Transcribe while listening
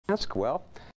Well,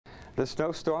 the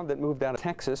snowstorm that moved out of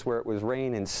Texas where it was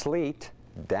rain and sleet,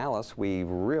 Dallas, we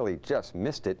really just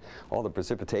missed it. All the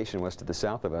precipitation was to the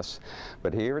south of us.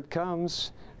 But here it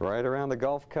comes, right around the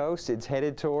Gulf Coast. It's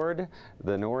headed toward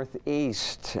the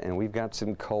northeast, and we've got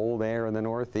some cold air in the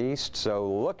northeast,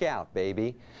 so look out,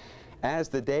 baby. As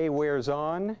the day wears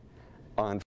on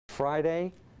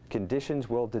Friday, conditions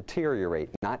will deteriorate,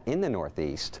 not in the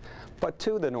northeast, but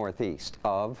to the northeast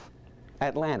of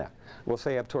Atlanta. We'll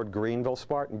say up toward Greenville,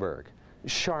 Spartanburg,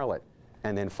 Charlotte,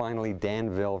 and then finally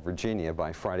Danville, Virginia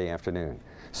by Friday afternoon.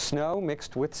 Snow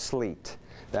mixed with sleet.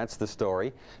 That's the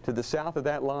story. To the south of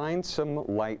that line, some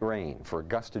light rain. For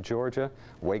Augusta, Georgia,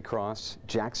 Waycross,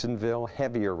 Jacksonville,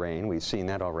 heavier rain. We've seen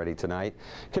that already tonight.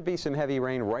 Could be some heavy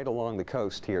rain right along the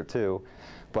coast here too,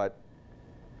 but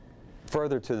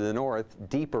further to the north,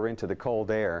 deeper into the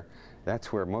cold air,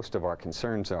 that's where most of our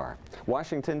concerns are.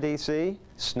 Washington, D.C.,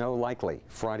 snow likely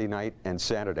Friday night and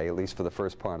Saturday, at least for the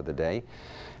first part of the day.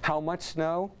 How much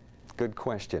snow? Good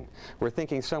question. We're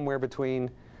thinking somewhere between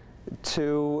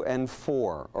 2 and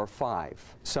 4 or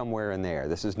 5, somewhere in there.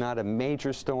 This is not a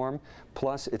major storm,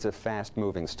 plus it's a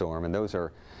fast-moving storm, and those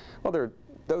are, well,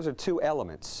 those are two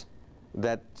elements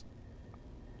that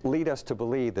lead us to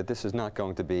believe that this is not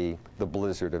going to be the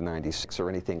blizzard of '96 or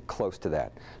anything close to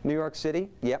that. New York City,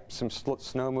 yep, some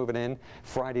snow moving in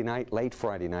Friday night, late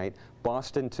Friday night.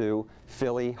 Boston too,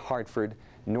 Philly, Hartford,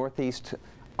 northeast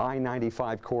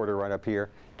I-95 corridor right up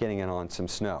here, getting in on some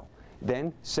snow.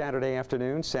 Then Saturday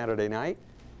afternoon, Saturday night,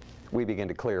 we begin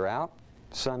to clear out.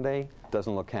 Sunday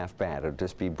doesn't look half bad. It'll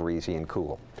just be breezy and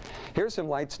cool. Here's some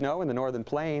light snow in the northern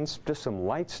plains, just some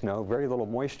light snow, very little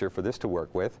moisture for this to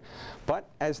work with. But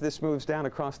as this moves down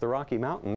across the Rocky Mountains,